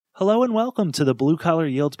Hello and welcome to the Blue Collar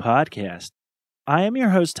Yields podcast. I am your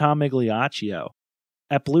host, Tom Migliaccio.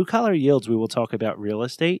 At Blue Collar Yields, we will talk about real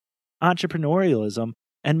estate, entrepreneurialism,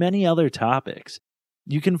 and many other topics.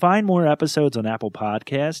 You can find more episodes on Apple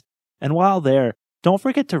Podcasts, and while there, don't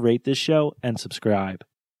forget to rate this show and subscribe.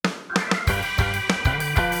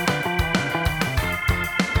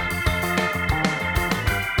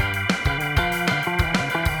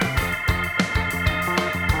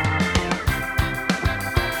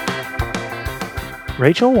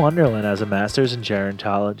 Rachel Wunderlin has a master's in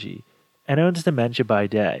gerontology and owns Dementia by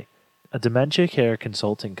Day, a dementia care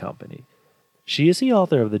consulting company. She is the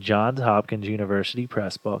author of the Johns Hopkins University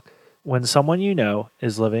Press book, When Someone You Know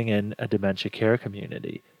is Living in a Dementia Care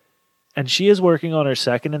Community. And she is working on her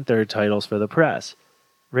second and third titles for the press.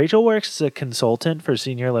 Rachel works as a consultant for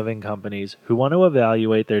senior living companies who want to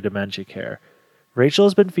evaluate their dementia care. Rachel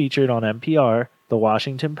has been featured on NPR, The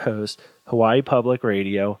Washington Post, Hawaii Public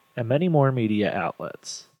Radio, and many more media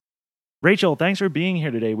outlets. Rachel, thanks for being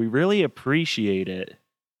here today. We really appreciate it.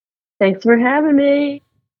 Thanks for having me.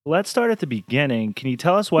 Let's start at the beginning. Can you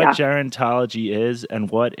tell us what gerontology is and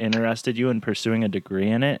what interested you in pursuing a degree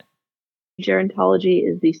in it? Gerontology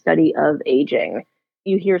is the study of aging.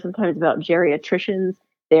 You hear sometimes about geriatricians.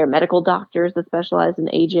 They're medical doctors that specialize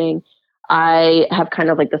in aging. I have kind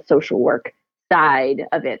of like the social work side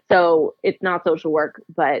of it. So it's not social work,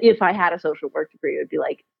 but if I had a social work degree, it would be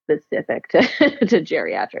like specific to, to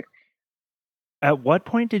geriatrics. At what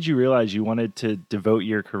point did you realize you wanted to devote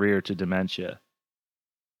your career to dementia?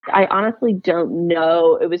 I honestly don't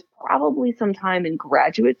know. It was probably sometime in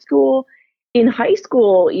graduate school. In high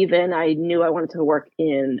school, even, I knew I wanted to work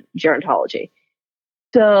in gerontology.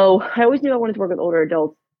 So I always knew I wanted to work with older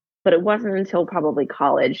adults, but it wasn't until probably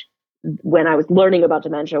college when I was learning about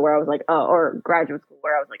dementia where I was like, oh, or graduate school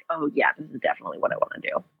where I was like, oh yeah, this is definitely what I want to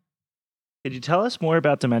do. Could you tell us more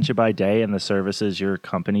about Dementia by Day and the services your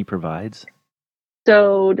company provides?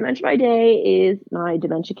 So Dementia by Day is my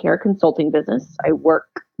dementia care consulting business. I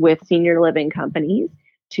work with senior living companies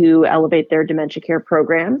to elevate their dementia care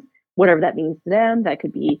programs, whatever that means to them. That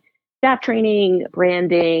could be staff training,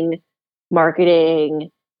 branding, marketing,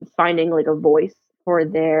 finding like a voice for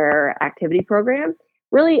their activity program.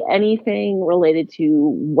 Really anything related to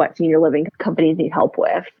what senior living companies need help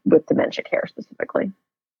with dementia care specifically.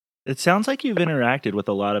 It sounds like you've interacted with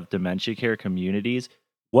a lot of dementia care communities.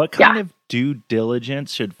 What kind of due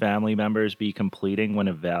diligence should family members be completing when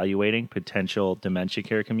evaluating potential dementia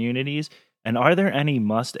care communities? And are there any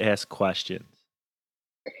must-ask questions?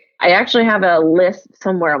 I actually have a list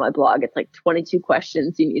somewhere on my blog. It's like 22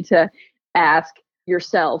 questions you need to ask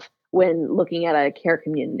yourself when looking at a care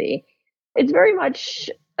community. It's very much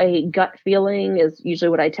a gut feeling is usually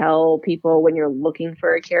what I tell people when you're looking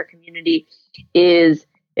for a care community is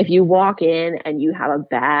if you walk in and you have a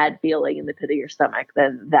bad feeling in the pit of your stomach,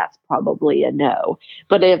 then that's probably a no.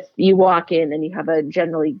 But if you walk in and you have a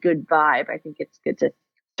generally good vibe, I think it's good to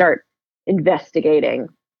start investigating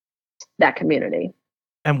that community.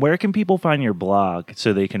 And where can people find your blog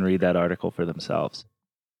so they can read that article for themselves?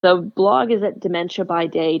 The blog is at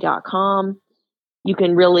dementiabyday.com. You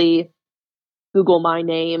can really Google my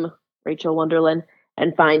name, Rachel Wunderlin,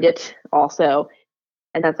 and find it also.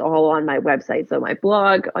 And that's all on my website. So my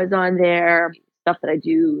blog is on there. Stuff that I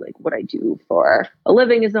do, like what I do for a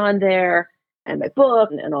living is on there, and my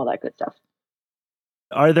book and all that good stuff.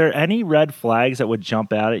 Are there any red flags that would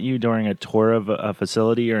jump out at you during a tour of a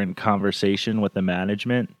facility or in conversation with the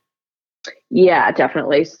management? Yeah,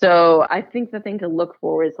 definitely. So I think the thing to look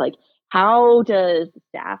for is like, how does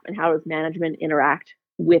staff and how does management interact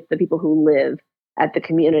with the people who live at the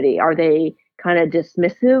community? Are they kind of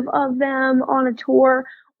dismissive of them on a tour,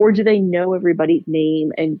 or do they know everybody's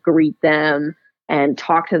name and greet them and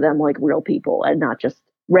talk to them like real people and not just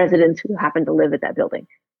residents who happen to live at that building?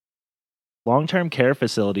 Long-term care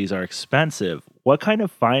facilities are expensive. What kind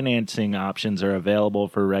of financing options are available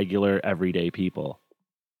for regular, everyday people?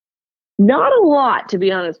 Not a lot, to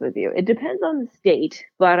be honest with you. It depends on the state,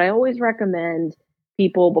 but I always recommend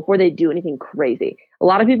people before they do anything crazy. A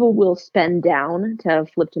lot of people will spend down to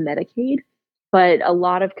flip to Medicaid, but a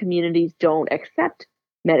lot of communities don't accept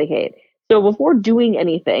Medicaid. So before doing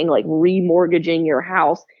anything like remortgaging your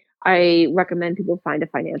house, I recommend people find a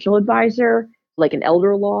financial advisor, like an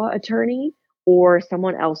elder law attorney, or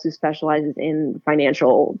someone else who specializes in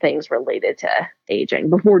financial things related to aging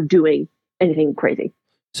before doing anything crazy.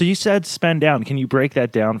 So you said spend down. Can you break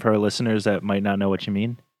that down for our listeners that might not know what you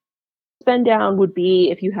mean? Spend down would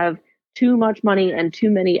be if you have too much money and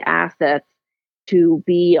too many assets to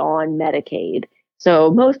be on Medicaid.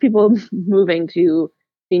 So most people moving to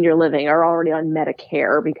senior living are already on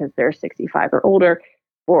Medicare because they're 65 or older.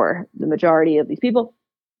 for the majority of these people.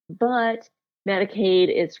 But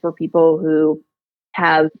Medicaid is for people who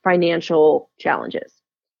have financial challenges.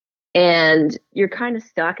 And you're kind of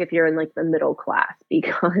stuck if you're in like the middle class,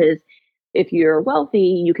 because if you're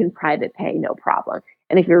wealthy, you can private pay, no problem.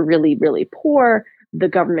 And if you're really, really poor, the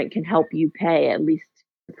government can help you pay at least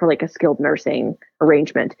for like a skilled nursing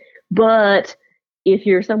arrangement. But if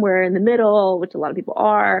you're somewhere in the middle, which a lot of people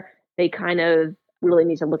are, they kind of really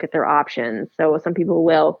need to look at their options. So some people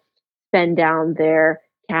will spend down their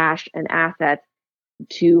cash and assets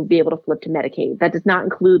to be able to flip to Medicaid. That does not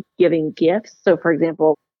include giving gifts. So, for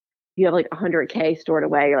example, you have like 100K stored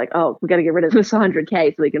away. You're like, oh, we got to get rid of this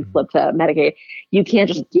 100K so we can flip to Medicaid. You can't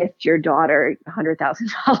just gift your daughter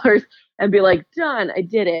 $100,000 and be like, done, I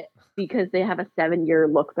did it, because they have a 7-year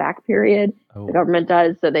look back period. Oh. The government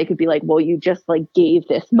does. So they could be like, well, you just like gave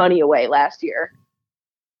this money away last year.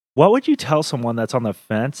 What would you tell someone that's on the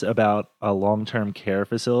fence about long-term care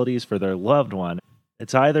facilities for their loved one?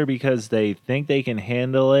 It's either because they think they can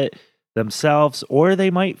handle it themselves, or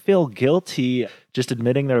they might feel guilty just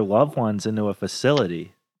admitting their loved ones into a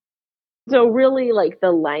facility. So really, like,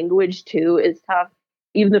 the language too is tough.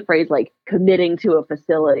 Even the phrase like committing to a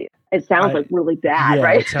facility, it sounds like really bad,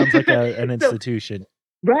 right? It sounds like an institution.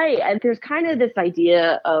 Right. And there's kind of this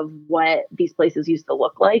idea of what these places used to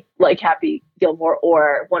look like Happy Gilmore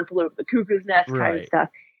or One Flew Over the Cuckoo's Nest kind of stuff.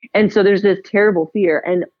 And so there's this terrible fear.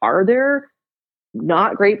 And are there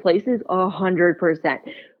not great places? 100%.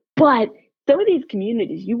 But some of these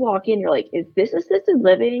communities, you walk in, you're like, is this assisted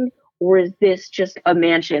living, or is this just a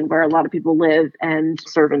mansion where a lot of people live and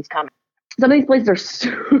servants come? Some of these places are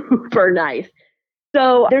super nice.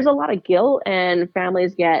 So there's a lot of guilt, and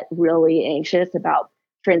families get really anxious about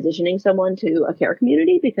transitioning someone to a care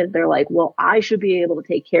community because they're like, well, I should be able to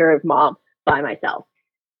take care of mom by myself.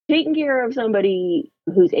 Taking care of somebody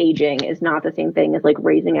who's aging is not the same thing as like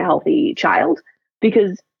raising a healthy child,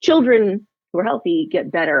 because children who are healthy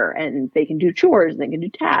get better and they can do chores, they can do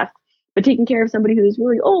tasks. But taking care of somebody who's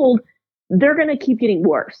really old, they're going to keep getting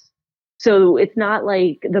worse. So it's not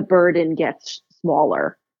like the burden gets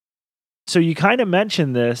smaller. So you kind of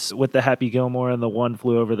mentioned this with the Happy Gilmore and the One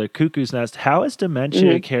Flew Over the Cuckoo's Nest. How has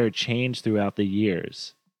dementia care changed throughout the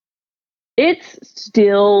years? It's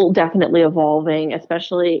still definitely evolving,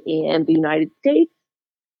 especially in the United States.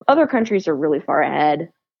 Other countries are really far ahead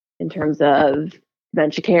in terms of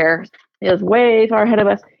dementia care. It's way far ahead of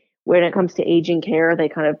us. When it comes to aging care, they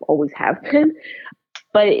kind of always have been.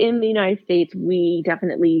 But in the United States, we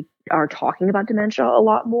definitely are talking about dementia a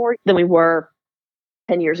lot more than we were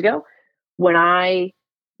 10 years ago. When I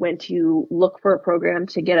went to look for a program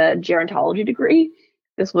to get a gerontology degree,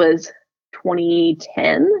 this was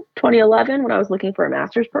 2010, 2011, when I was looking for a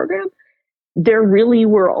master's program, there really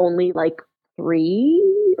were only like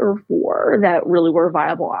 3 or 4 that really were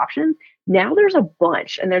viable options. Now there's a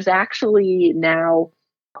bunch, and there's actually now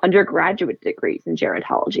undergraduate degrees in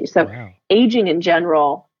gerontology. So aging in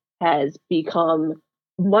general has become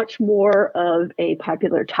much more of a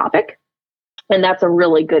popular topic. And that's a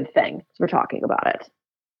really good thing for talking about it.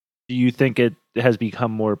 Do you think it has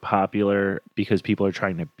become more popular because people are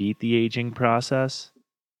trying to beat the aging process?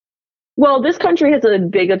 Well, this country has a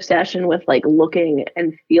big obsession with like looking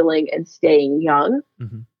and feeling and staying young,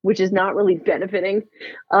 which is not really benefiting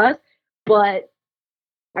us. But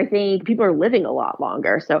I think people are living a lot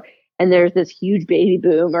longer. So, and there's this huge baby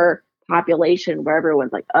boomer population where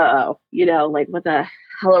everyone's like, like what the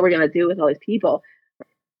hell are we going to do with all these people?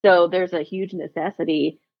 So there's a huge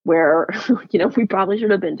necessity where, we probably should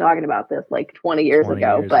have been talking about this like 20 years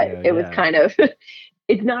ago, but it was kind of,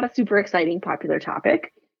 it's not a super exciting popular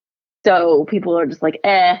topic. So people are just like,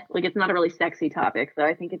 like it's not a really sexy topic. So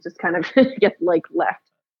I think it just kind of gets like left.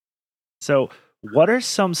 So what are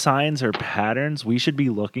some signs or patterns we should be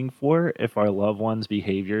looking for if our loved ones'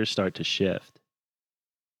 behaviors start to shift?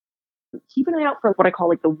 Keep an eye out for what I call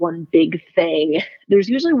like the one big thing. There's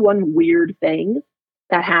usually one weird thing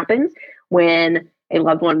that happens when a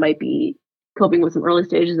loved one might be coping with some early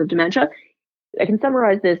stages of dementia. I can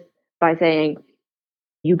summarize this by saying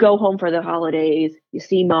you go home for the holidays, you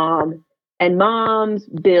see mom, and mom's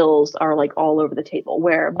bills are like all over the table,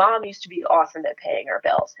 where mom used to be awesome at paying her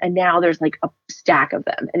bills. And now there's like a stack of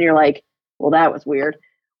them. And you're like, well, that was weird.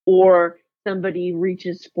 Or somebody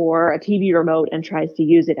reaches for a TV remote and tries to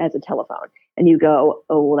use it as a telephone. And you go,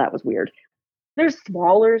 oh, well, that was weird. There's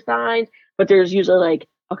smaller signs, but there's usually like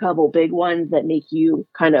a couple big ones that make you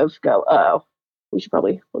kind of go, oh, we should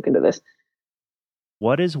probably look into this.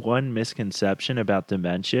 What is one misconception about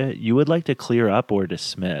dementia you would like to clear up or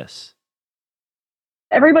dismiss?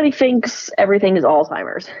 Everybody thinks everything is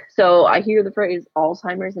Alzheimer's. So I hear the phrase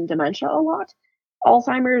Alzheimer's and dementia a lot.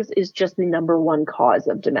 Alzheimer's is just the number one cause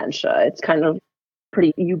of dementia. It's kind of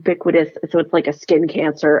pretty ubiquitous. So it's like a skin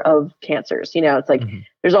cancer of cancers. It's like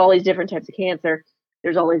there's all these different types of cancer.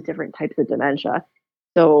 There's all these different types of dementia.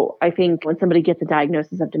 So I think when somebody gets a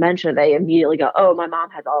diagnosis of dementia, they immediately go, oh, my mom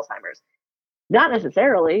has Alzheimer's. Not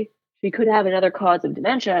necessarily. She could have another cause of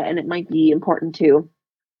dementia, and it might be important to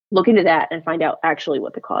look into that and find out actually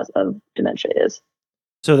what the cause of dementia is.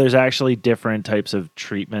 So there's actually different types of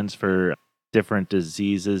treatments for different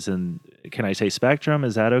diseases, and can I say spectrum?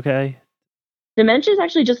 Is that okay? Dementia is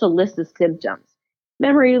actually just a list of symptoms.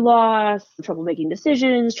 Memory loss, trouble making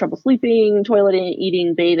decisions, trouble sleeping, toileting,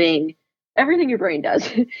 eating, bathing, everything your brain does.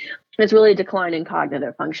 It's really a decline in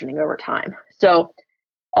cognitive functioning over time. So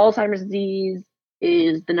Alzheimer's disease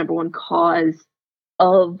is the number one cause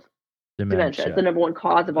of dementia. It's the number one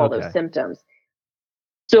cause of all those symptoms.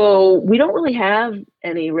 So we don't really have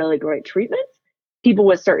any really great treatments. People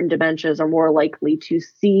with certain dementias are more likely to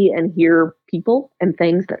see and hear people and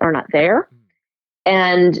things that are not there.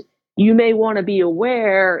 And you may want to be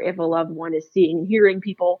aware, if a loved one is seeing and hearing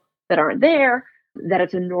people that aren't there, that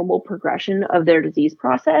it's a normal progression of their disease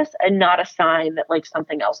process and not a sign that like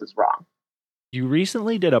something else is wrong. You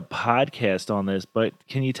recently did a podcast on this, but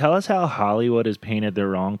can you tell us how Hollywood has painted the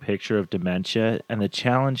wrong picture of dementia and the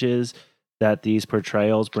challenges that these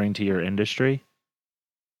portrayals bring to your industry?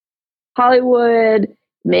 Hollywood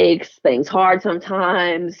makes things hard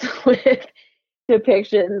sometimes with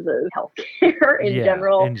depictions of healthcare in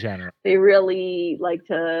general. In general. They really like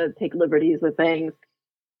to take liberties with things.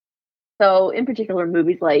 So in particular,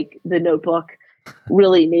 movies like The Notebook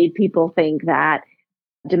really made people think that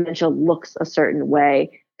dementia looks a certain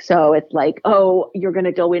way. So it's like, oh, you're going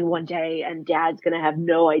to go in one day and dad's going to have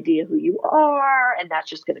no idea who you are. And that's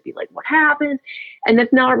just going to be like what happens. And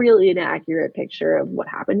that's not really an accurate picture of what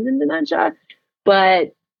happens in dementia.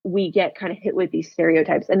 But we get kind of hit with these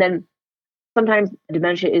stereotypes. And then sometimes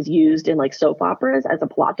dementia is used in like soap operas as a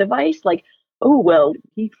plot device. Like, oh, well,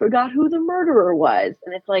 he forgot who the murderer was.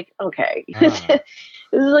 And it's like, okay, this is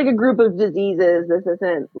like a group of diseases. This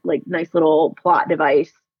isn't like nice little plot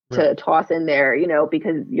device to toss in there,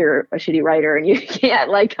 because you're a shitty writer and you can't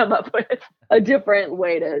like come up with a different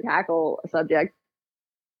way to tackle a subject.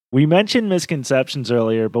 We mentioned misconceptions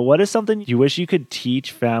earlier, but what is something you wish you could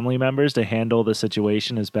teach family members to handle the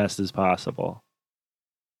situation as best as possible?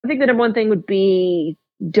 I think the number one thing would be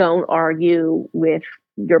don't argue with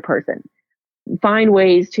your person. Find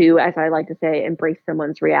ways to, as I like to say, embrace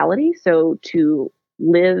someone's reality. So to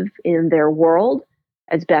live in their world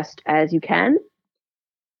as best as you can.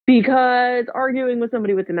 Because arguing with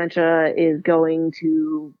somebody with dementia is going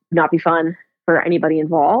to not be fun for anybody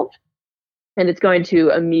involved. And it's going to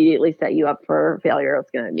immediately set you up for failure.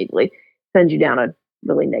 It's going to immediately send you down a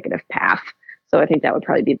really negative path. So I think that would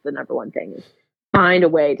probably be the number one thing, is find a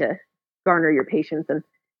way to garner your patience and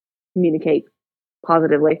communicate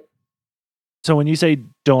positively. So when you say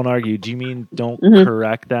don't argue, do you mean don't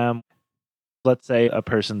correct them? Let's say a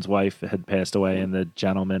person's wife had passed away and the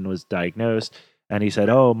gentleman was diagnosed and he said,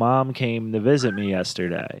 oh, mom came to visit me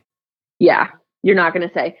yesterday. Yeah. You're not going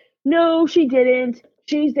to say, no, she didn't.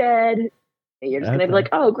 She's dead. You're just going to be like,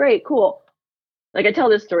 oh, great, cool. Like I tell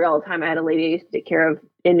this story all the time. I had a lady I used to take care of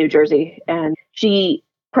in New Jersey, and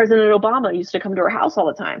President Obama used to come to her house all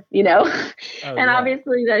the time,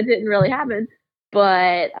 obviously that didn't really happen,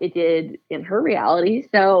 but it did in her reality.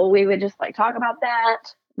 So we would just like talk about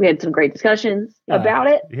that. We had some great discussions about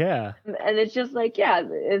it. Yeah. And it's just like,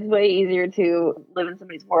 it's way easier to live in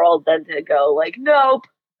somebody's world than to go like, nope,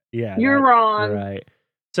 you're wrong. Right.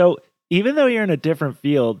 So even though you're in a different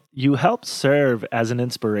field, you help serve as an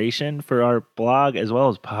inspiration for our blog as well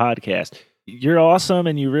as podcast. You're awesome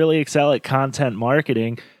and you really excel at content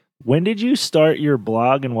marketing. When did you start your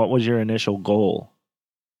blog and what was your initial goal?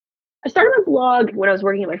 I started my blog when I was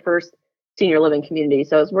working at my first senior living community.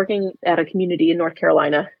 So I was working at a community in North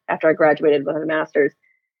Carolina after I graduated with a master's.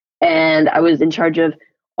 And I was in charge of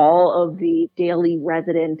all of the daily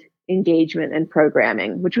resident engagement and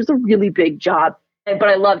programming, which was a really big job. But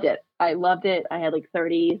I loved it. I had like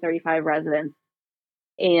 30, 35 residents.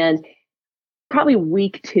 And probably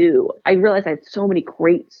week 2, I realized I had so many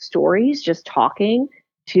great stories just talking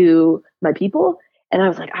to my people. And I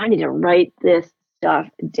was like, I need to write this stuff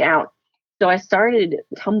down. So I started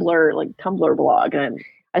Tumblr blog, and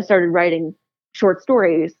I started writing short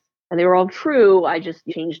stories, and they were all true. I just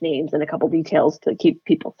changed names and a couple details to keep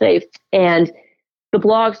people safe. And the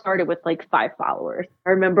blog started with like 5 followers. I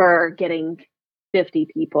remember getting 50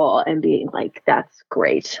 people and being like, that's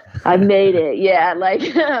great. I made it. Yeah, like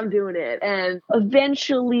I'm doing it. And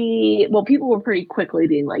eventually, people were pretty quickly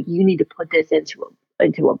being like, you need to put this into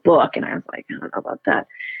into a book. And I was like, I don't know about that.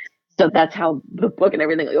 So that's how the book and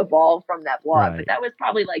everything evolved from that blog. But Right. that was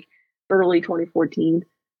probably like early 2014,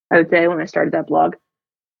 I would say, when I started that blog.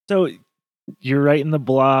 So you're writing the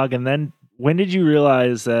blog, and then when did you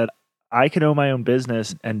realize that I could own my own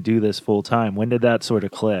business and do this full time? When did that sort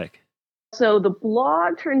of click? So the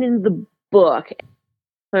blog turned into the book.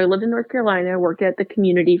 So I lived in North Carolina, worked at the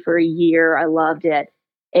community for a year. I loved it.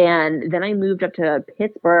 And then I moved up to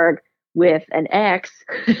Pittsburgh with an ex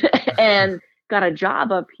and got a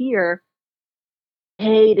job up here.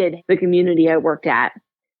 Hated the community I worked at.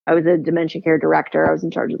 I was a dementia care director. I was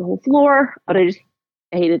in charge of the whole floor, but I just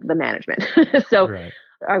hated the management. So Right.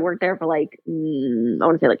 I worked there for like, I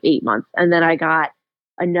want to say like 8 months. And then I got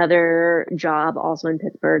another job also in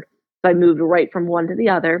Pittsburgh. So I moved right from one to the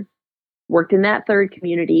other, worked in that third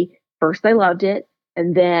community. First, I loved it.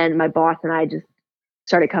 And then my boss and I just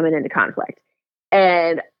started coming into conflict.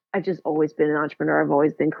 And I've just always been an entrepreneur. I've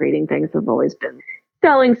always been creating things. I've always been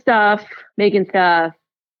selling stuff, making stuff.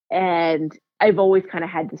 And I've always kind of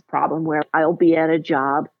had this problem where I'll be at a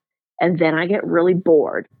job and then I get really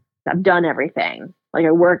bored. I've done everything. Like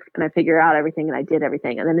I work and I figure out everything and I did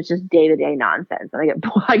everything. And then it's just day-to-day nonsense. And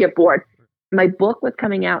I get bored. My book was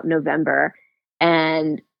coming out in November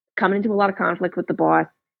and coming into a lot of conflict with the boss.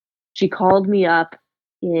 She called me up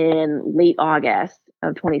in late August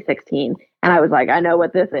of 2016. And I was like, I know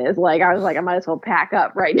what this is. Like, I was like, I might as well pack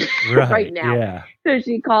up right now. Yeah. So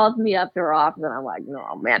she calls me up to her office and I'm like,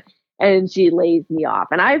 no, man. And she lays me off.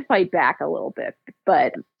 And I fight back a little bit,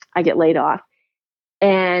 but I get laid off.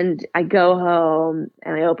 And I go home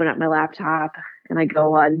and I open up my laptop and I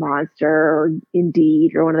go on Monster or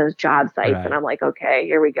Indeed or one of those job sites. Right. And I'm like, okay,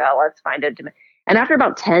 here we go. Let's find it. And after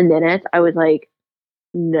about 10 minutes, I was like,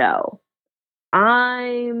 no,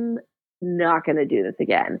 I'm not going to do this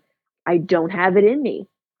again. I don't have it in me.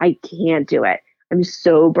 I can't do it. I'm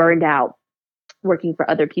so burned out working for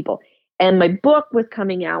other people. And my book was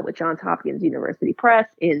coming out with Johns Hopkins University Press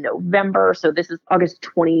in November. So this is August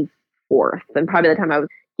 24th. And probably the time I was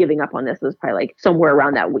giving up on this was probably like somewhere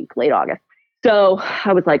around that week, late August. So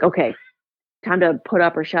I was like, okay, time to put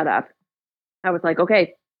up or shut up. I was like,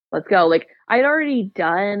 okay, let's go. Like I'd already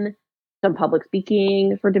done some public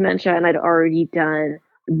speaking for dementia and I'd already done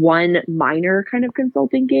one minor kind of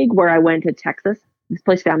consulting gig where I went to Texas. This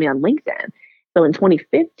place found me on LinkedIn. So in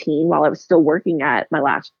 2015, while I was still working at my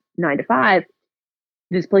last 9 to 5,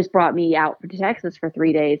 this place brought me out to Texas for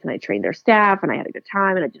 3 days and I trained their staff and I had a good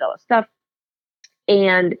time and I did all this stuff.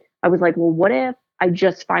 And I was like, well, what if I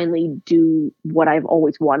just finally do what I've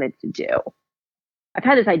always wanted to do? I've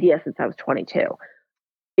had this idea since I was 22.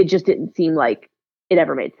 It just didn't seem like it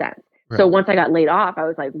ever made sense. Right. So once I got laid off, I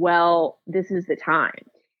was like, well, this is the time.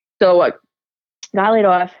 So I got laid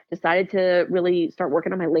off, decided to really start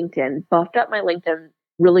working on my LinkedIn, buffed up my LinkedIn,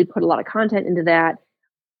 really put a lot of content into that,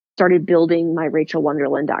 started building my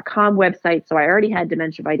RachelWonderland.com website. So I already had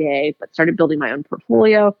Dementia by Day, but started building my own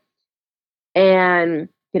portfolio and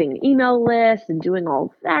getting an email list and doing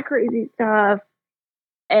all that crazy stuff,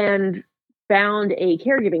 and found a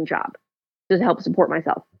caregiving job to help support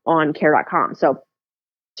myself on care.com. So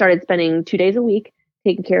started spending 2 days a week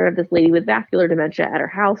taking care of this lady with vascular dementia at her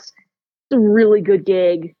house. It's a really good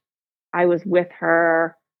gig. I was with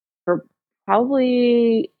her for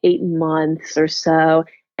probably 8 months or so,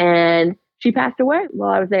 and she passed away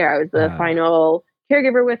while I was there. I was the final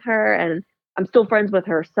caregiver with her, and I'm still friends with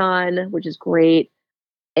her son, which is great.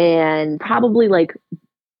 And probably like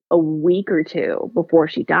a week or two before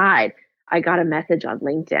she died, I got a message on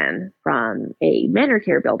LinkedIn from a Manor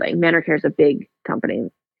Care building. Manor Care is a big company,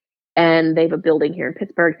 and they have a building here in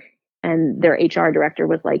Pittsburgh. And their HR director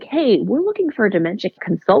was like, hey, we're looking for a dementia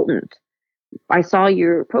consultant. I saw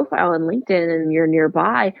your profile on LinkedIn and you're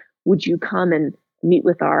nearby. Would you come and meet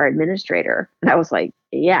with our administrator? And I was like,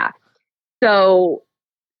 yeah. So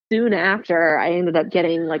soon after, I ended up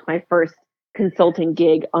getting like my first consulting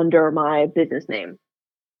gig under my business name.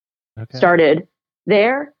 Okay. Started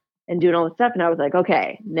there and doing all this stuff. And I was like,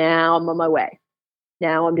 okay, now I'm on my way.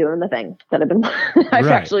 Now I'm doing the thing that I've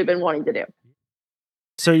actually been wanting to do.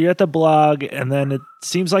 So you're at the blog, and then it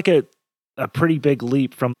seems like a pretty big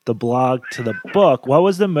leap from the blog to the book. What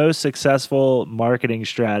was the most successful marketing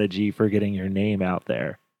strategy for getting your name out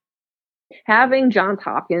there? Having Johns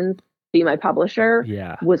Hopkins be my publisher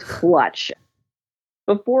was clutch.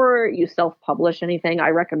 Before you self-publish anything, I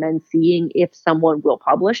recommend seeing if someone will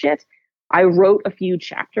publish it. I wrote a few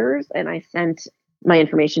chapters and I sent my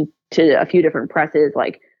information to a few different presses,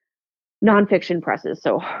 like nonfiction presses.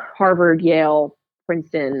 So Harvard, Yale,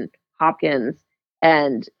 Princeton, Hopkins,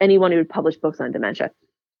 and anyone who would publish books on dementia.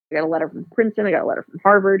 I got a letter from Princeton. I got a letter from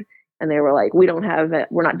Harvard. And they were like,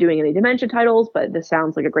 we're not doing any dementia titles, but this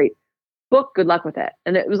sounds like a great book. Good luck with it.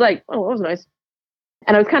 And it was like, oh, that was nice.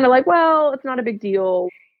 And I was kind of like, well, it's not a big deal.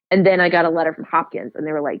 And then I got a letter from Hopkins and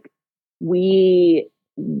they were like, we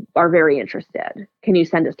are very interested. Can you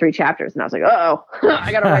send us 3 chapters? And I was like, oh,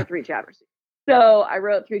 I got to write 3 chapters. So I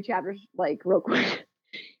wrote 3 chapters like real quick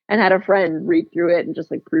and had a friend read through it and just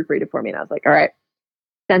like proofread it for me. And I was like, all right,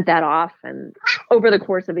 sent that off. And over the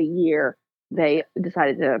course of a year, they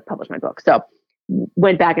decided to publish my book. So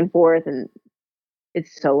went back and forth, and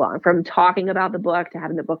it's so long from talking about the book to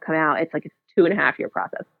having the book come out. It's like a 2.5-year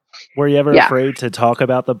process. Were you ever afraid to talk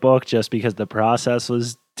about the book just because the process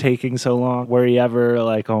was taking so long? Were you ever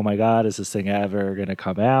like, oh my God, is this thing ever going to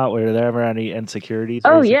come out? Were there ever any insecurities?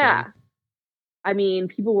 Oh, yeah. I mean,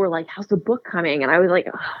 people were like, how's the book coming? And I was like,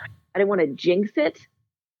 oh, I didn't want to jinx it.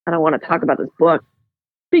 I don't want to talk about this book.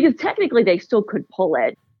 Because technically they still could pull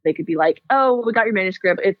it. They could be like, oh, we got your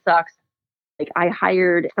manuscript. It sucks. Like, I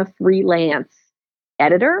hired a freelance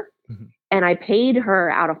editor and I paid her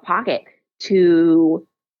out of pocket to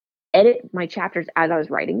edit my chapters as I was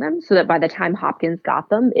writing them so that by the time Hopkins got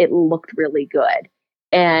them, it looked really good.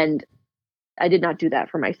 And I did not do that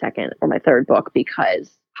for my second or my third book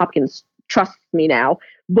because Hopkins trusts me now.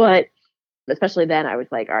 But especially then, I was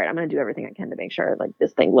like, all right, I'm going to do everything I can to make sure like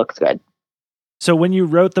this thing looks good. So when you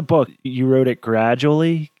wrote the book, you wrote it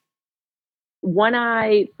gradually? When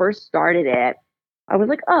I first started it, I was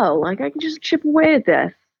like, oh, like I can just chip away at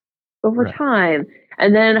this over time.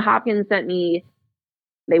 And then Hopkins sent me,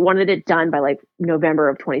 they wanted it done by like November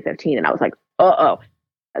of 2015. And I was like, uh-oh.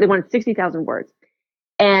 They wanted 60,000 words.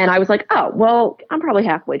 And I was like, oh, well, I'm probably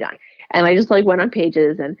halfway done. And I just like went on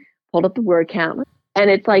Pages and pulled up the word count. And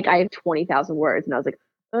it's like, I have 20,000 words. And I was like,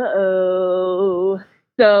 uh-oh.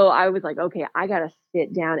 So I was like, okay, I got to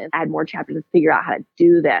sit down and add more chapters and figure out how to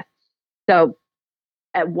do this. So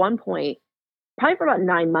at one point, probably for about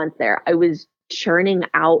 9 months there, I was churning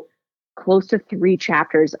out close to 3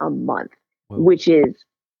 chapters a month, which is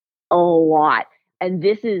a lot. And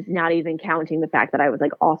this is not even counting the fact that I was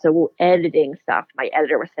like also editing stuff my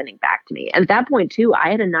editor was sending back to me. And at that point too,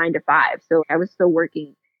 I had a 9 to 5. So I was still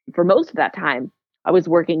working for most of that time. I was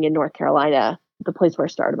working in North Carolina, the place where I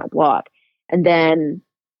started my blog. And then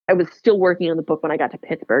I was still working on the book when I got to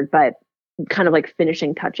Pittsburgh, but kind of like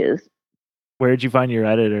finishing touches. Where did you find your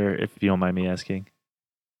editor, if you don't mind me asking?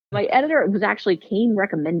 My editor was actually came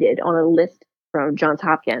recommended on a list from Johns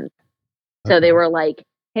Hopkins. So they were like,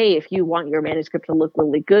 hey, if you want your manuscript to look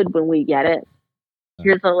really good when we get it,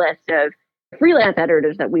 here's a list of freelance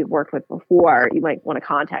editors that we've worked with before. You might want to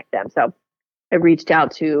contact them. So I reached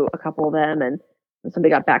out to a couple of them, and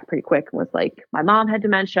somebody got back pretty quick and was like, my mom had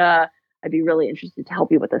dementia. I'd be really interested to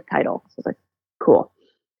help you with this title. So I was like, cool.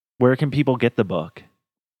 Where can people get the book?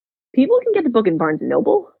 People can get the book in Barnes &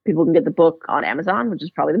 Noble. People can get the book on Amazon, which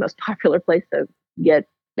is probably the most popular place to get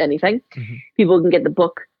anything. People can get the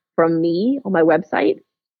book from me on my website.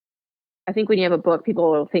 I think when you have a book,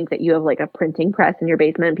 people will think that you have like a printing press in your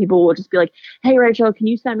basement. People will just be like, hey, Rachel, can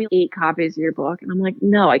you send me 8 copies of your book? And I'm like,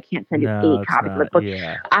 no, I can't send you 8 copies of the book.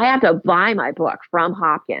 Yeah. I have to buy my book from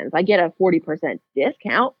Hopkins. I get a 40%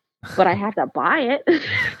 discount, but I have to buy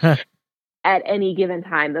it. At any given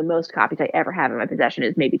time, the most copies I ever have in my possession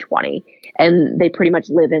is maybe 20. And they pretty much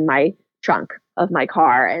live in my trunk of my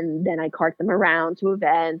car. And then I cart them around to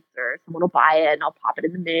events, or someone will buy it and I'll pop it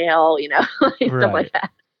in the mail, you know, stuff like that.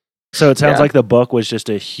 So it sounds like the book was just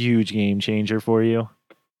a huge game changer for you.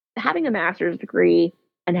 Having a master's degree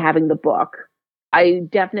and having the book, I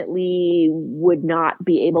definitely would not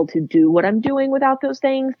be able to do what I'm doing without those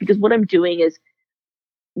things, because what I'm doing is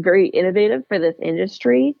very innovative for this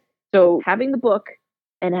industry. So having the book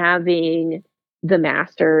and having the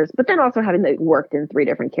master's, but then also having worked in 3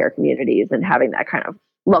 different care communities and having that kind of,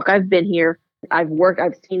 look, I've been here, I've worked,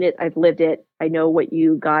 I've seen it, I've lived it. I know what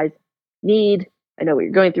you guys need. I know what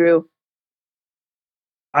you're going through.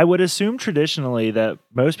 I would assume traditionally that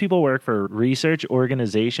most people work for research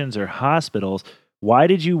organizations or hospitals. Why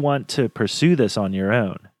did you want to pursue this on your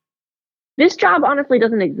own? This job honestly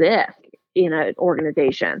doesn't exist in an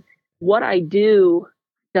organization. What I do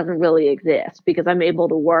doesn't really exist because I'm able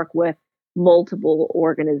to work with multiple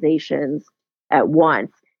organizations at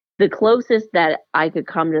once. The closest that I could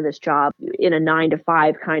come to this job in a 9 to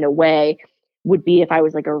 5 kind of way would be if I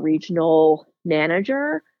was like a regional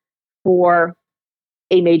manager for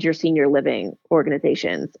a major senior living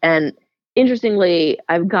organizations. And interestingly,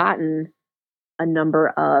 I've gotten a number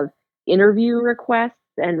of interview requests,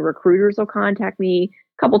 and recruiters will contact me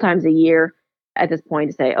a couple times a year at this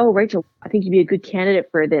point to say, oh, Rachel, I think you'd be a good candidate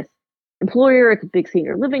for this employer. It's a big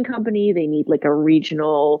senior living company. They need like a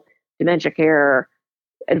regional dementia care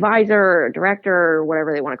advisor or director or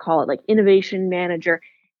whatever they want to call it, like innovation manager.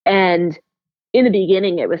 And in the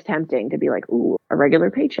beginning, it was tempting to be like, ooh, a regular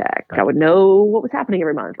paycheck. I would know what was happening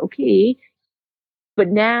every month. Okay. But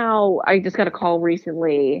now I just got a call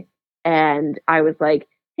recently and I was like,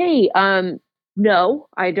 hey, no,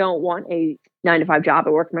 I don't want a 9 to 5 job.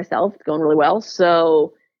 I work for myself. It's going really well.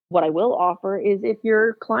 So what I will offer is if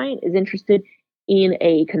your client is interested in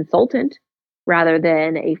a consultant rather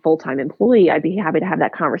than a full-time employee, I'd be happy to have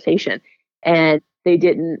that conversation. And they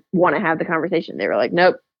didn't want to have the conversation. They were like,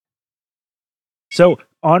 nope. So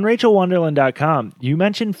on RachelWonderland.com, you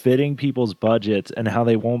mentioned fitting people's budgets and how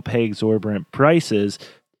they won't pay exorbitant prices.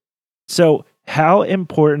 So how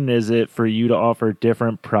important is it for you to offer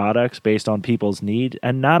different products based on people's need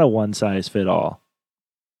and not a one-size-fit-all?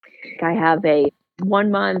 I have a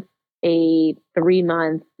 1 month, a 3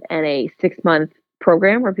 month, and a 6 month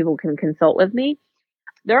program where people can consult with me.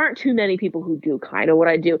 There aren't too many people who do kind of what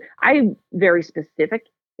I do. I'm very specific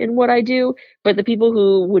in what I do, but the people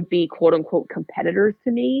who would be quote unquote competitors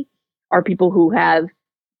to me are people who have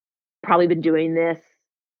probably been doing this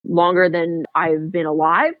longer than I've been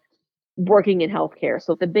alive, working in healthcare.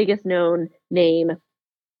 So the biggest known name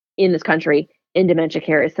in this country in dementia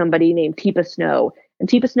care is somebody named Teepa Snow. And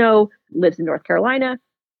Teepa Snow lives in North Carolina.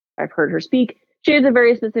 I've heard her speak. She has a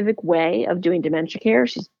very specific way of doing dementia care.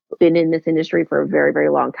 She's been in this industry for a very, very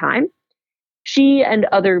long time. She and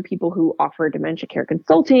other people who offer dementia care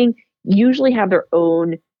consulting usually have their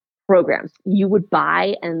own programs. You would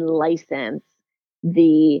buy and license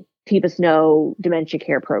the Teepa Snow dementia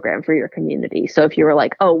care program for your community. So if you were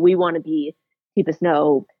like, oh, we want to be Teepa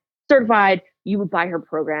Snow certified, you would buy her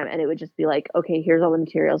program and it would just be like, okay, here's all the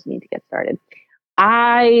materials you need to get started.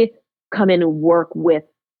 I come in and work with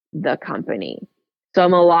the company. So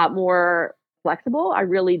I'm a lot more flexible. I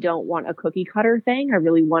really don't want a cookie cutter thing. I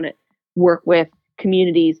really want to work with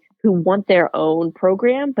communities who want their own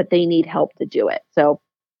program, but they need help to do it. So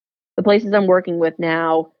the places I'm working with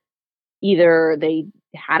now, either they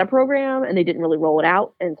had a program and they didn't really roll it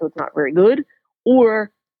out, and so it's not very good,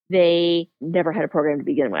 or they never had a program to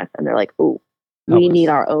begin with. And they're like, oh, we need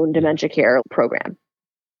our own dementia care program.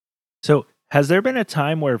 So has there been a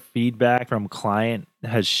time where feedback from client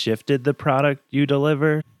has shifted the product you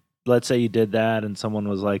deliver? Let's say you did that and someone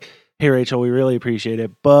was like, hey, Rachel, we really appreciate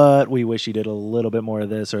it, but we wish you did a little bit more of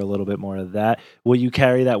this or a little bit more of that. Will you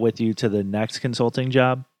carry that with you to the next consulting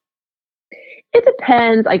job? It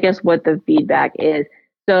depends, I guess, what the feedback is.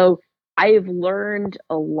 So I've learned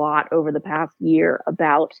a lot over the past year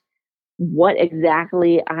about what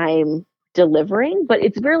exactly I'm delivering, but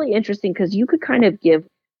it's really interesting because you could kind of give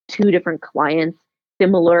two different clients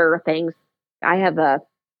similar things. I have a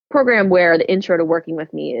program where the intro to working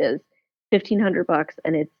with me is $1,500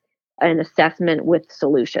 and it's an assessment with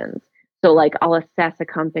solutions. So like I'll assess a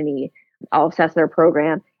company, I'll assess their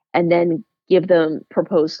program and then give them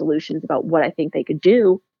proposed solutions about what I think they could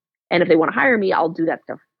do. And if they want to hire me, I'll do that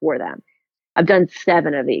stuff for them. I've done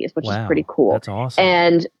 7 of these, which is pretty cool. That's awesome.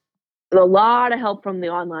 And a lot of help from the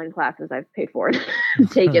online classes I've paid for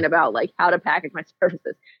and taken about like how to package my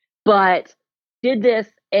services. But did this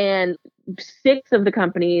and 6 of the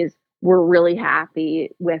companies were really happy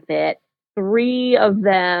with it. 3 of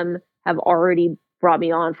them have already brought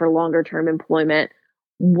me on for longer term employment.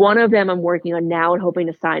 One of them I'm working on now and hoping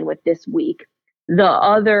to sign with this week. The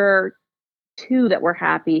other 2 that were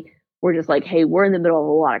happy were just like, hey, we're in the middle of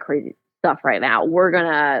a lot of crazy stuff right now. We're going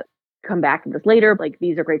to come back to this later. Like,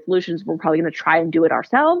 these are great solutions. We're probably going to try and do it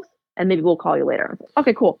ourselves. And maybe we'll call you later.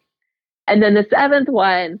 Okay, cool. And then the 7th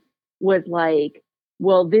one was like,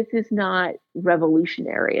 well, this is not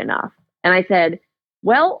revolutionary enough. And I said,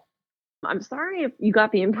 well, I'm sorry if you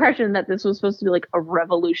got the impression that this was supposed to be like a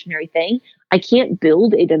revolutionary thing. I can't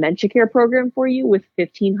build a dementia care program for you with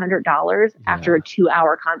 $1,500 after a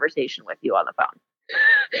 2-hour conversation with you on the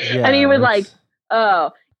phone. And he was like,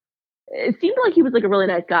 oh, it seemed like he was like a really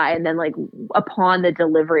nice guy. And then like upon the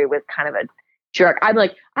delivery was kind of a jerk. I'm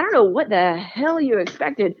like, I don't know what the hell you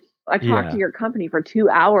expected. I talked to your company for 2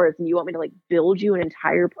 hours and you want me to like build you an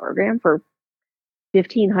entire program for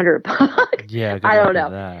 $1,500? Yeah, I don't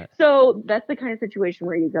know. So that's the kind of situation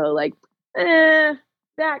where you go like,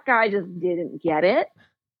 that guy just didn't get it.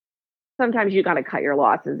 Sometimes you got to cut your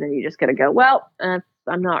losses and you just got to go, well,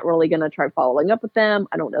 I'm not really going to try following up with them.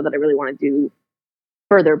 I don't know that I really want to do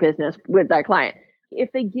further business with that client.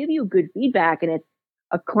 If they give you good feedback and it's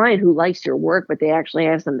a client who likes your work, but they actually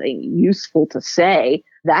have something useful to say,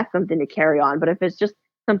 that's something to carry on. But if it's just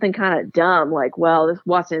something kind of dumb, like, well, this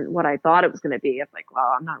wasn't what I thought it was going to be, it's like,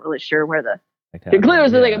 well, I'm not really sure where the clearly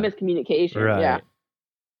like a miscommunication. Right. Yeah.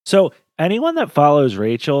 So, anyone that follows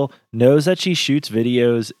Rachel knows that she shoots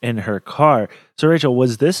videos in her car. So, Rachel,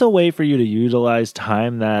 was this a way for you to utilize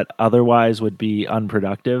time that otherwise would be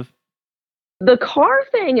unproductive? The car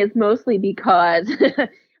thing is mostly because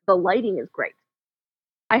the lighting is great.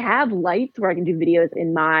 I have lights where I can do videos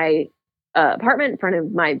in my apartment in front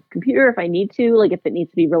of my computer if I need to, like if it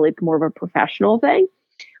needs to be really more of a professional thing.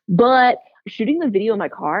 But shooting the video in my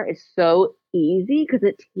car is so easy because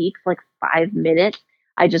it takes like 5 minutes.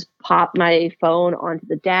 I just pop my phone onto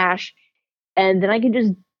the dash and then I can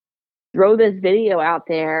just throw this video out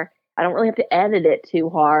there. I don't really have to edit it too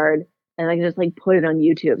hard and I can just like put it on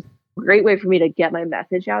YouTube. Great way for me to get my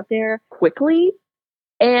message out there quickly.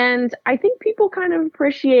 And I think people kind of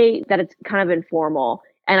appreciate that it's kind of informal.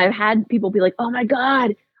 And I've had people be like, "Oh my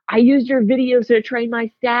God, I used your videos to train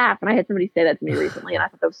my staff." And I had somebody say that to me recently, and I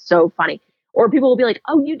thought that was so funny. Or people will be like,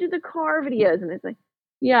 "Oh, you do the car videos." And it's like,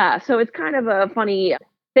 yeah. So it's kind of a funny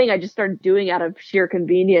thing I just started doing out of sheer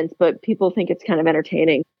convenience, but people think it's kind of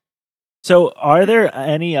entertaining. So, are there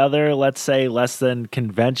any other, let's say, less than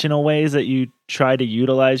conventional ways that you try to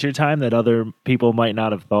utilize your time that other people might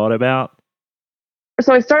not have thought about?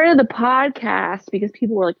 So I started the podcast because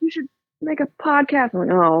people were like, "You should make a podcast." I'm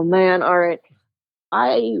like, "Oh man, all right."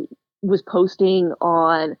 I was posting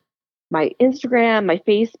on my Instagram, my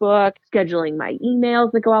Facebook, scheduling my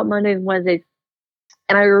emails that go out Mondays and Wednesdays.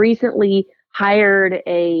 And I recently hired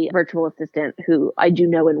a virtual assistant who I do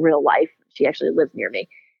know in real life. She actually lives near me.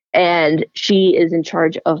 And she is in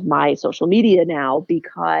charge of my social media now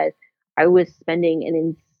because I was spending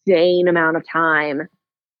an insane amount of time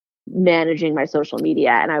managing my social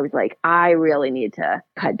media. And I was like, I really need to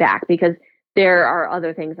cut back because there are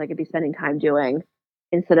other things I could be spending time doing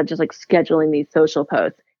instead of just like scheduling these social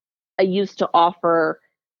posts. I used to offer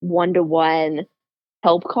one-to-one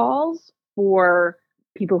help calls for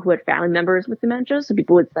people who had family members with dementia. So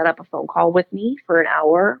people would set up a phone call with me for an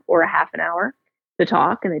hour or a half an hour to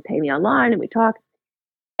talk, and they pay me online and we talk.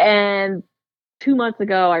 And 2 months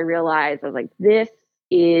ago, I realized I was like, this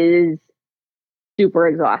is super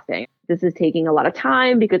exhausting. This is taking a lot of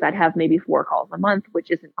time because I'd have maybe 4 calls a month,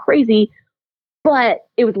 which isn't crazy, but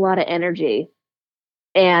it was a lot of energy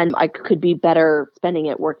and I could be better spending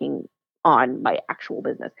it working on my actual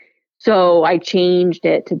business. So I changed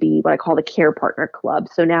it to be what I call the Care Partner Club.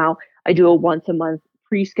 So now I do a once a month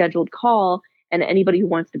pre-scheduled call, and anybody who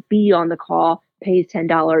wants to be on the call pays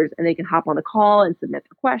 $10 and they can hop on the call and submit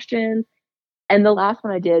their questions. And the last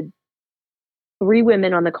one I did, 3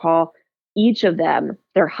 women on the call, each of them,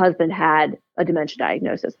 their husband had a dementia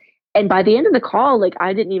diagnosis. And by the end of the call, like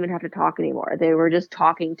I didn't even have to talk anymore. They were just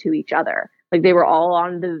talking to each other. Like they were all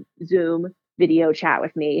on the Zoom video chat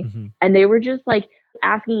with me Hmm. and they were just like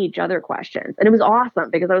asking each other questions. And it was awesome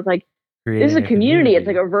because I was like, this is a Creating a community. It's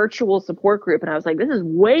like community. a virtual support group. And I was like, this is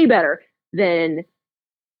way better than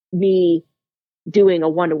me doing a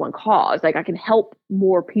one-to-one call. It's like I can help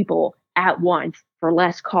more people at once for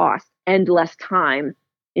less cost and less time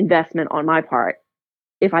investment on my part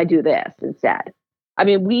if I do this instead. I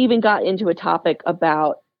mean, we even got into a topic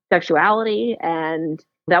about sexuality, and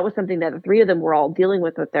that was something that the 3 of them were all dealing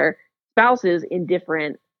with their spouses in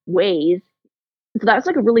different ways. So that's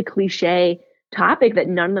like a really cliche topic that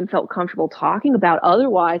none of them felt comfortable talking about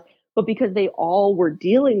otherwise. But because they all were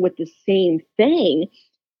dealing with the same thing,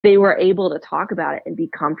 they were able to talk about it and be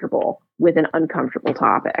comfortable with an uncomfortable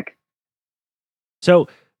topic. So,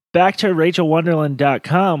 back to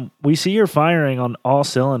RachelWonderland.com, we see you're firing on all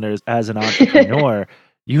cylinders as an entrepreneur.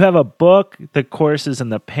 You have a book, the courses,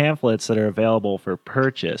 and the pamphlets that are available for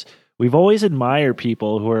purchase. We've always admired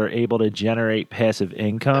people who are able to generate passive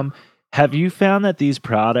income. Have you found that these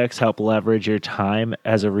products help leverage your time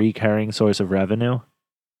as a recurring source of revenue?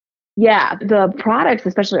 Yeah, the products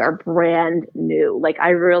especially are brand new. Like I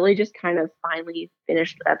really just kind of finally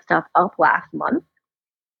finished that stuff up last month.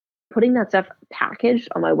 Putting that stuff packaged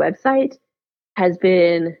on my website has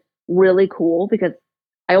been really cool because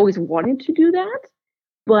I always wanted to do that,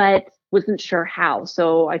 but wasn't sure how.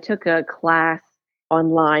 So I took a class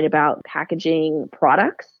online about packaging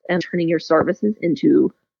products and turning your services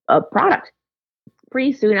into a product.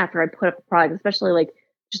 Pretty soon after I put up the product, especially like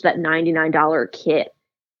just that $99 kit,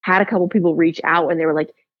 had a couple people reach out and they were like,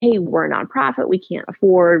 "Hey, we're a nonprofit, we can't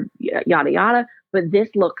afford yada yada, but this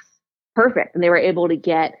looks perfect." And they were able to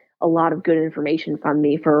get a lot of good information from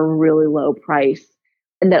me for a really low price.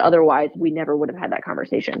 And that otherwise we never would have had that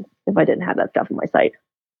conversation if I didn't have that stuff on my site.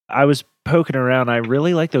 I was poking around. I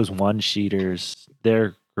really like those one sheeters.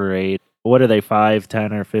 They're great. What are they, 5,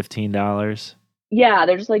 10, or $15? Yeah,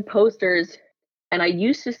 they're just like posters. And I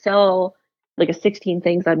used to sell like a 16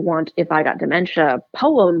 things I'd want if I got dementia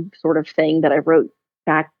poem sort of thing that I wrote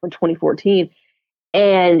back in 2014,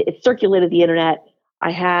 and it circulated the internet.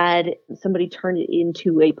 I had somebody turn it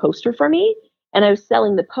into a poster for me, and I was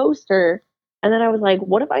selling the poster. And then I was like,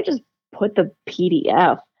 what if I just put the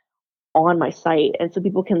PDF on my site? And so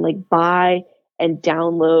people can like buy and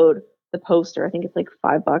download the poster. I think it's like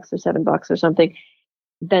 $5 or $7 or something.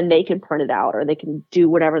 Then they can print it out or they can do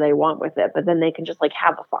whatever they want with it. But then they can just like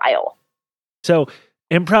have a file. So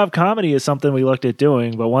improv comedy is something we looked at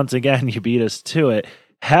doing, but once again, you beat us to it.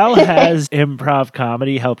 How has improv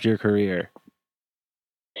comedy helped your career?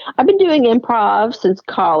 I've been doing improv since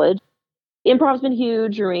college. Improv's been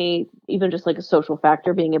huge for me, even just like a social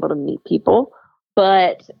factor, being able to meet people.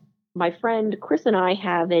 But my friend Chris and I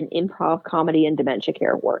have an improv comedy and dementia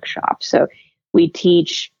care workshop. So we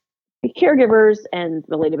teach caregivers and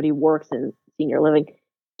the lady who works in senior living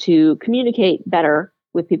to communicate better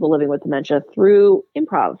with people living with dementia through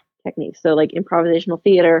improv techniques. So like improvisational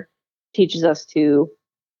theater teaches us to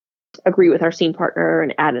agree with our scene partner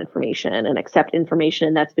and add information and accept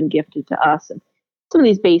information that's been gifted to us. And some of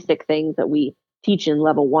these basic things that we teach in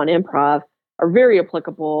level 1 improv are very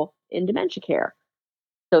applicable in dementia care.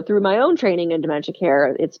 So through my own training in dementia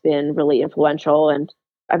care, it's been really influential. And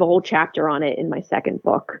I have a whole chapter on it in my second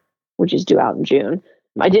book, which is due out in June.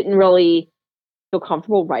 I didn't really feel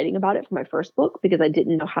comfortable writing about it for my first book because I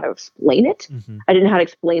didn't know how to explain it. Mm-hmm. I didn't know how to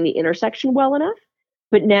explain the intersection well enough.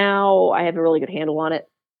 But now I have a really good handle on it.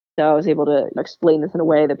 So I was able to explain this in a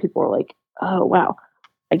way that people are like, oh, wow,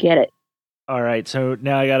 I get it. All right. So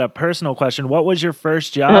now I got a personal question. What was your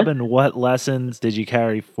first job and what lessons did you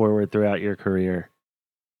carry forward throughout your career?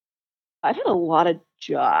 I've had a lot of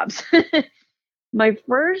jobs. My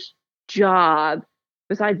first job,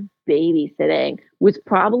 besides babysitting, was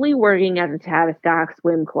probably working at the Tavistock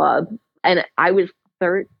Swim Club. And I was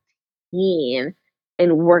 13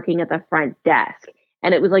 and working at the front desk.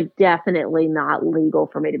 And it was like definitely not legal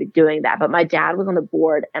for me to be doing that. But my dad was on the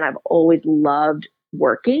board and I've always loved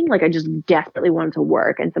working. Like I just desperately wanted to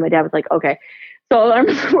work. And so my dad was like, okay. So I'm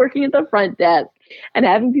working at the front desk and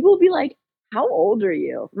having people be like, how old are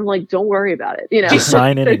you? And I'm like, don't worry about it. You know, just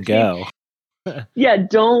sign in and go. Yeah,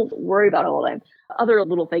 don't worry about it all the time. Other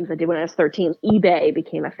little things I did when I was 13, eBay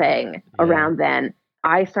became a thing around then.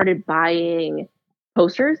 I started buying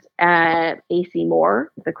posters at AC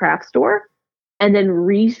Moore, the craft store, and then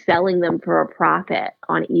reselling them for a profit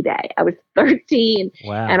on eBay. I was 13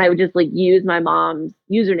 and I would just like use my mom's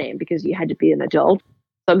username because you had to be an adult.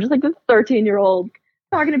 So I'm just like this 13-year-old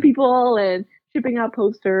talking to people and shipping out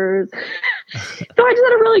posters. So I just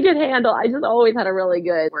had a really good handle. I just always had a really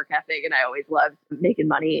good work ethic and I always loved making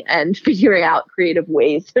money and figuring out creative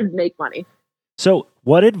ways to make money. So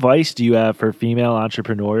what advice do you have for female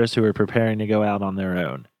entrepreneurs who are preparing to go out on their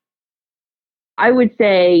own? I would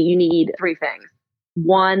say you need 3 things.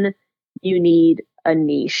 1, you need a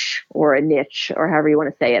niche or a niche or however you want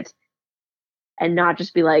to say it. And not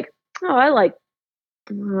just be like, oh, I like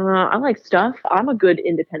stuff. I'm a good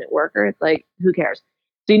independent worker. It's like, who cares?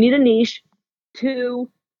 So you need a niche. 2,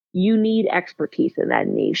 you need expertise in that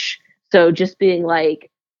niche. So just being like,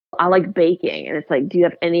 I like baking. And it's like, do you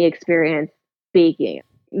have any experience baking?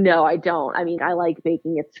 No, I don't. I mean, I like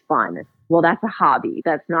baking. It's fun. Well, that's a hobby.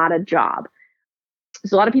 That's not a job.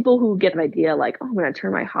 So a lot of people who get an idea like, oh, I'm going to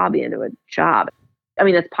turn my hobby into a job. I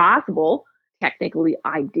mean, that's possible. Technically,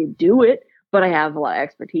 I did do it, but I have a lot of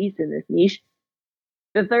expertise in this niche.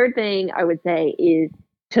 The third thing I would say is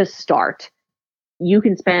to start. You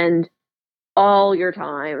can spend all your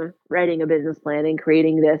time writing a business plan and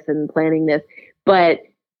creating this and planning this. But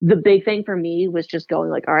the big thing for me was just going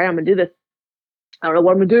like, all right, I'm going to do this. I don't know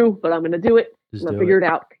what I'm going to do, but I'm going to do it. I'm going to figure it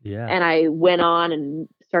out. Yeah. And I went on and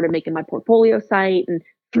started making my portfolio site. And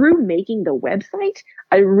through making the website,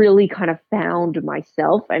 I really kind of found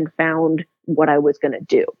myself and found what I was going to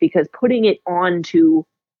do. Because putting it onto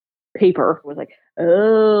paper was like,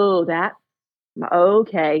 oh,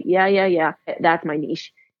 okay. Yeah. That's my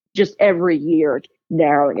niche. Just every year,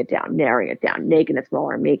 narrowing it down, making it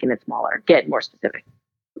smaller, getting more specific.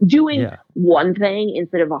 Doing one thing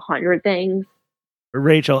instead of 100 things.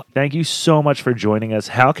 Rachel, thank you so much for joining us.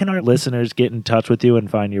 How can our listeners get in touch with you and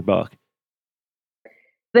find your book?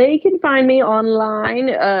 They can find me online.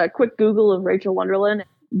 A quick Google of Rachel Wonderland,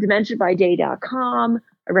 dementiabyday.com.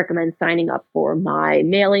 I recommend signing up for my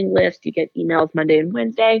mailing list. You get emails Monday and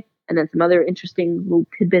Wednesday, and then some other interesting little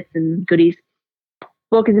tidbits and goodies.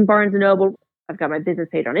 Book is in Barnes & Noble. I've got my business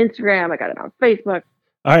page on Instagram. I got it on Facebook.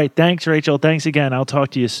 All right. Thanks, Rachel. Thanks again. I'll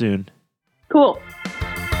talk to you soon. Cool.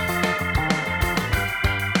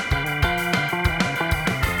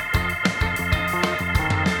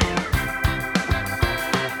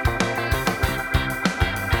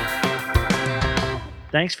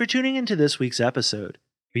 Thanks for tuning into this week's episode.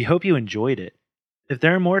 We hope you enjoyed it. If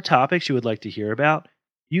there are more topics you would like to hear about,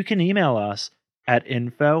 you can email us at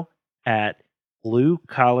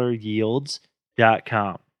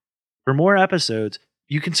info@bluecollaryields.com. For more episodes,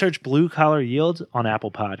 you can search Blue Collar Yields on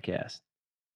Apple Podcasts.